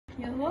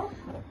قهوة.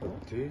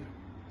 حطي.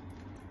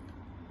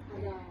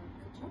 هذا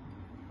كاتشب؟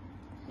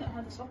 لا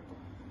هذا شطة.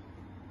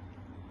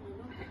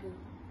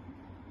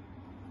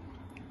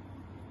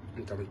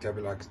 انت عملتيها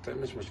بالعكس. طيب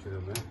مش مشكلة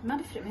والله. ما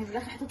بفرق، ما هي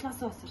بالاخر حتطلع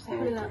صوص صح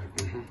ولا لا؟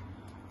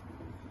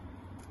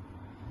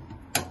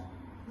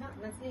 لا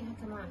نزليها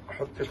كمان.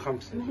 حطي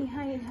الخمسة. ما هي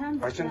هاي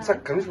الهاند عشان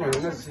تسكر. مش مهم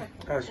نزل.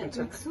 عشان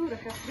تسكر.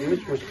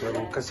 مش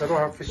مشكلة.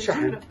 كسروها في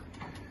الشحن.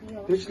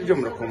 مش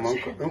الجمرك.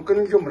 ممكن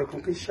الجمرك،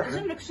 ممكن الشحن.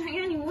 الجمرك الشحن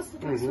يعني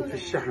وصلت مكسورة. في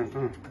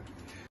الشحن.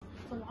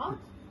 طلعت؟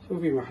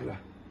 شوفي محلى.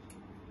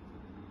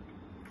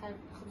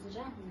 خبزة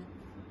جاهزة.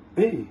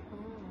 اي.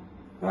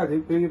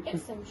 هذه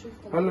اقسم نشوف.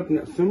 هلا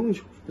بنقسم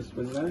ونشوف. بسم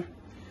الله.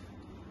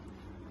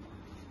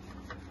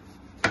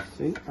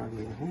 بصي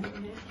عليها.